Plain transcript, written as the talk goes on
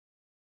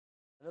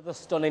Another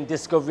stunning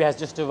Discovery has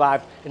just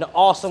arrived in an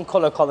awesome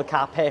colour called the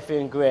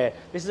Carpathian Grey.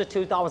 This is a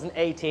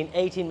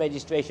 2018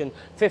 registration,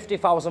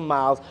 50,000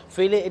 miles,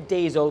 3-litre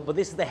diesel, but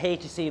this is the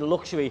HSE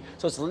Luxury,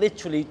 so it's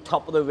literally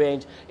top of the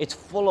range. It's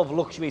full of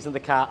luxuries in the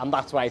car, and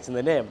that's why it's in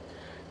the name.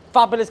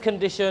 Fabulous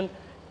condition.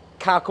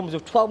 Car comes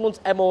with 12 months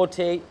MOT.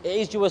 It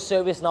is due a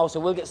service now, so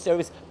we'll get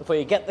service before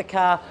you get the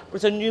car. But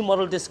it's a new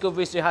model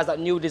Discovery, so it has that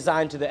new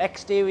design to the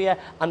exterior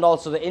and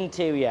also the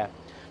interior.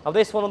 Now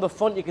this one on the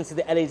front, you can see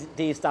the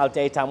LED style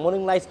daytime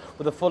running lights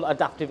with the full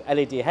adaptive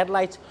LED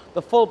headlights.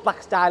 The full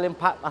black styling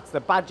pack, that's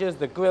the badges,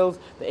 the grills,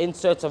 the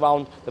inserts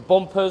around the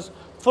bumpers,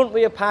 front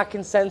rear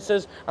parking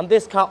sensors, and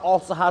this car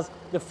also has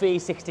the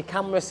 360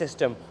 camera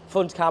system,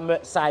 front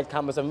camera, side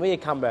cameras and rear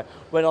camera,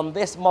 when on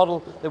this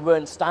model they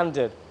weren't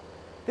standard.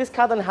 This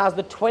car then has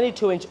the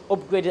 22-inch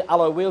upgraded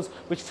alloy wheels,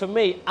 which for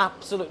me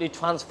absolutely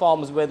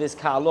transforms the way this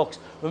car looks.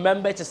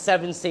 Remember, it's a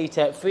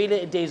 7-seater,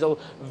 3-litre diesel,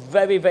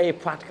 very, very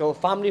practical,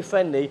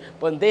 family-friendly,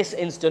 but in this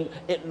instant,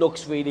 it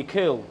looks really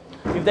cool.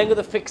 You've then got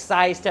the fixed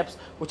side steps,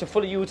 which are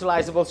fully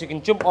utilisable, so you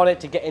can jump on it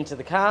to get into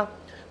the car.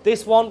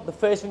 This one, the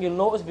first thing you'll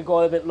notice if you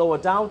go a bit lower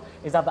down,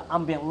 is that the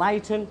ambient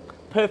lighting,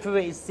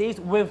 perforated seats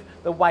with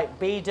the white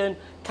beading,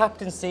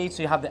 captain seats,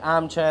 so you have the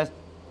armchairs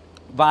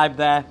vibe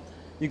there.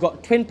 You've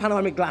got twin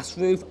panoramic glass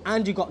roof,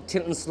 and you've got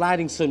tilt and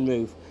sliding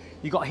sunroof.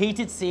 You've got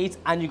heated seats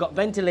and you've got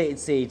ventilated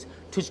seats,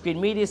 touchscreen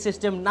media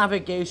system,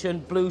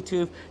 navigation,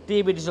 Bluetooth,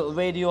 DAB digital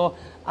radio,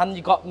 and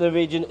you've got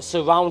Meridian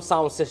surround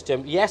sound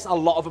system. Yes, a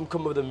lot of them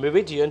come with the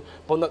Meridian,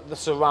 but not the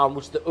surround,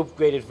 which is the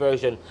upgraded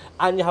version.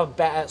 And you have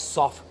better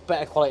soft,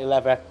 better quality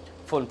leather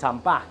front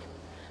and back.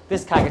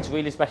 This car gets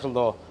really special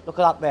though. Look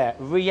at that there,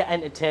 rear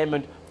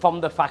entertainment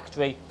from the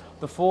factory,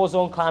 the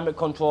 4-zone climate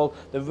control,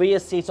 the rear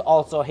seats are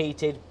also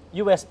heated,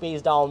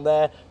 USBs down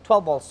there,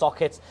 12-volt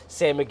sockets,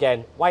 same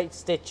again. White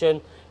stitching,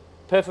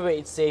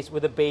 perforated seats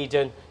with a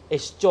beading.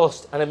 It's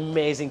just an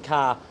amazing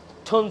car.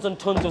 Tons and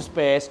tons of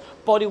space,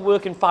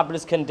 bodywork in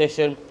fabulous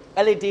condition,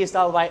 LED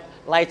style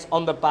lights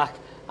on the back,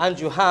 and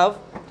you have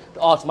the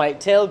automatic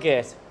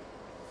tailgate.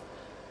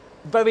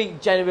 Very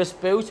generous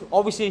boot.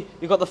 Obviously,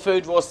 you've got the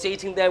third row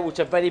seating there, which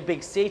are very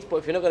big seats, but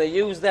if you're not going to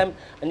use them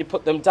and you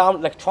put them down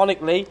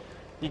electronically,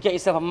 you get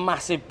yourself a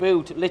massive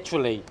boot,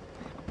 literally.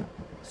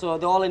 So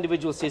they're all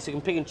individual seats, so you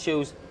can pick and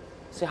choose.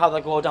 See how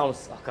they go down.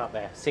 Look at that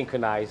there,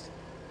 synchronized.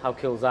 How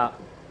cool is that?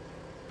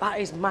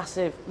 That is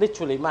massive,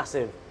 literally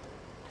massive.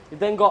 You've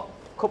then got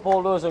cup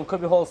holders and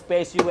cubby hole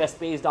space,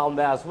 USBs down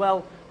there as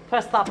well.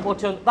 Press that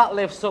button, that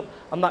lifts up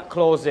and that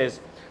closes.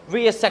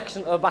 Rear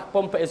section of the back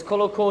bumper is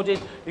colour coded.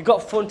 You've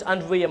got front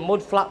and rear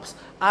mud flaps.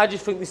 I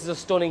just think this is a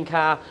stunning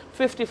car.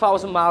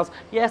 50,000 miles.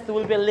 Yes, there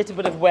will be a little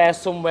bit of wear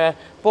somewhere,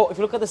 but if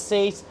you look at the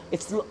seats,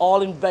 it's still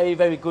all in very,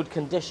 very good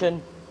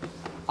condition.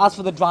 As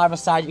for the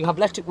driver's side, you have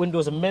electric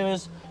windows and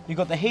mirrors. You've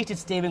got the heated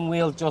steering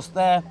wheel just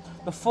there.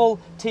 The full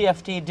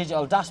TFT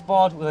digital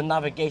dashboard with the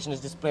navigation is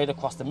displayed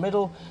across the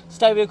middle.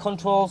 Stereo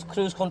controls,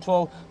 cruise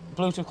control,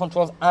 Bluetooth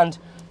controls, and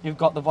you've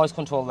got the voice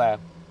control there.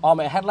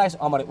 Automatic headlights,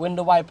 automatic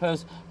window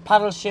wipers,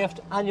 paddle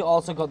shift, and you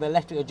also got the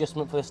electric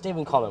adjustment for the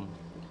steering column.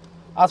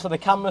 As for the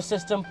camera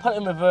system, put it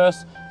in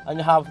reverse, and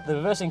you have the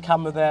reversing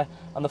camera there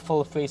and the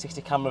full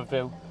 360 camera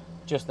view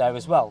just there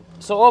as well.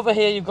 So over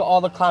here you've got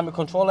all the climate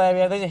control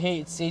area. There's your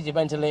heated seats, your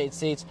ventilated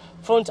seats,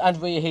 front and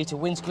rear heated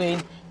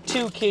windscreen,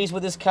 2 keys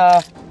with this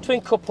car,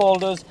 twin cup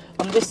holders,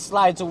 and this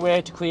slides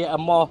away to create a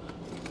more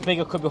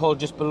bigger cubby hole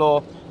just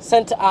below.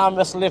 Centre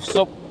armrest lifts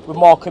up with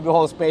more cubby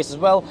hole space as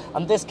well,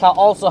 and this car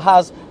also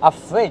has a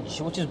fridge,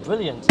 which is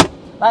brilliant.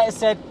 Like I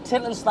said,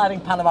 tilt and sliding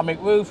panoramic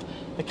roof.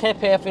 The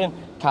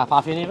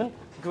Carpathian even,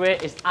 grey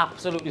is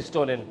absolutely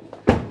stunning.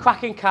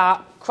 Cracking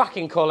car,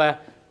 cracking colour,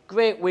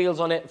 great wheels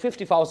on it,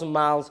 50,000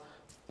 miles,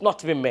 not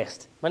to be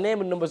missed. My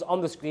name and number's on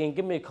the screen.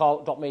 Give me a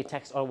call, drop me a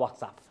text or a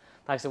WhatsApp.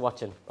 Thanks for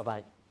watching.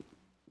 Bye-bye.